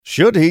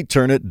Should he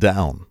turn it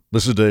down?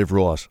 This is Dave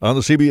Ross on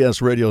the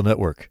CBS Radio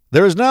Network.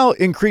 There is now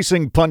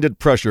increasing pundit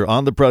pressure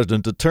on the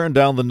president to turn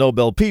down the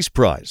Nobel Peace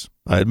Prize.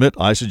 I admit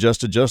I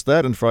suggested just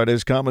that in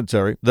Friday's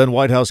commentary. Then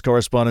White House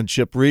correspondent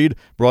Chip Reid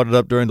brought it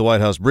up during the White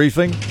House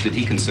briefing. Did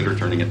he consider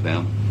turning it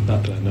down?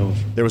 Not that I know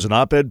of. There was an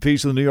op-ed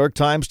piece in the New York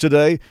Times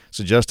today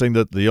suggesting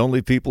that the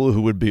only people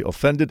who would be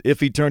offended if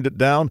he turned it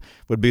down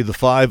would be the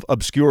 5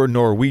 obscure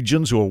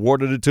Norwegians who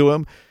awarded it to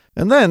him.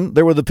 And then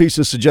there were the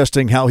pieces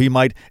suggesting how he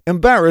might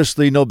embarrass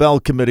the Nobel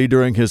Committee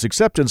during his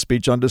acceptance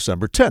speech on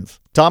December 10th.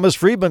 Thomas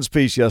Friedman's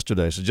piece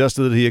yesterday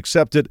suggested that he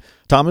accept it.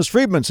 Thomas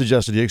Friedman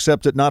suggested he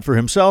accept it not for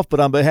himself, but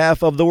on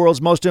behalf of the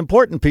world's most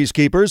important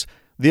peacekeepers,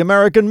 the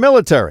American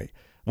military.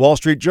 Wall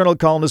Street Journal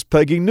columnist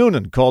Peggy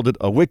Noonan called it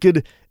a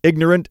wicked,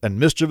 ignorant, and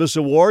mischievous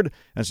award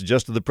and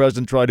suggested the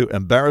president try to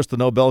embarrass the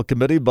Nobel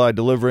Committee by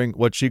delivering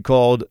what she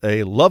called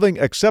a loving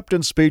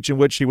acceptance speech in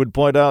which she would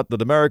point out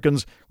that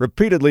Americans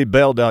repeatedly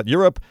bailed out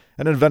Europe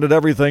and invented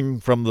everything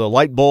from the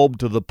light bulb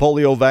to the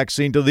polio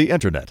vaccine to the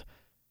internet.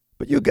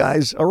 But you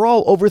guys are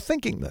all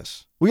overthinking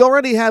this. We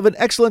already have an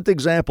excellent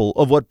example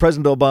of what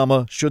President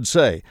Obama should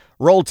say.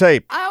 Roll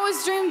tape. I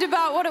always dreamed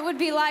about what it would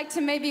be like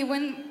to maybe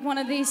win one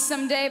of these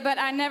someday, but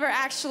I never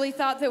actually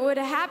thought that would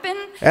happen.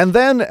 And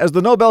then, as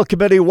the Nobel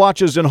Committee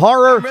watches in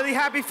horror... I'm really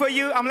happy for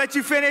you. I'm going to let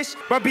you finish.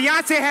 But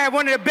Beyonce had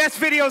one of the best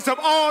videos of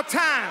all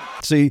time.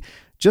 See,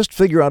 just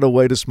figure out a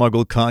way to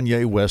smuggle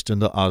Kanye West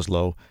into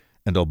Oslo,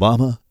 and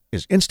Obama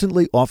is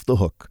instantly off the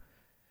hook.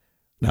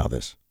 Now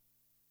this.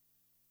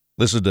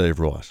 This is Dave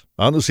Ross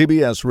on the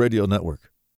CBS Radio Network.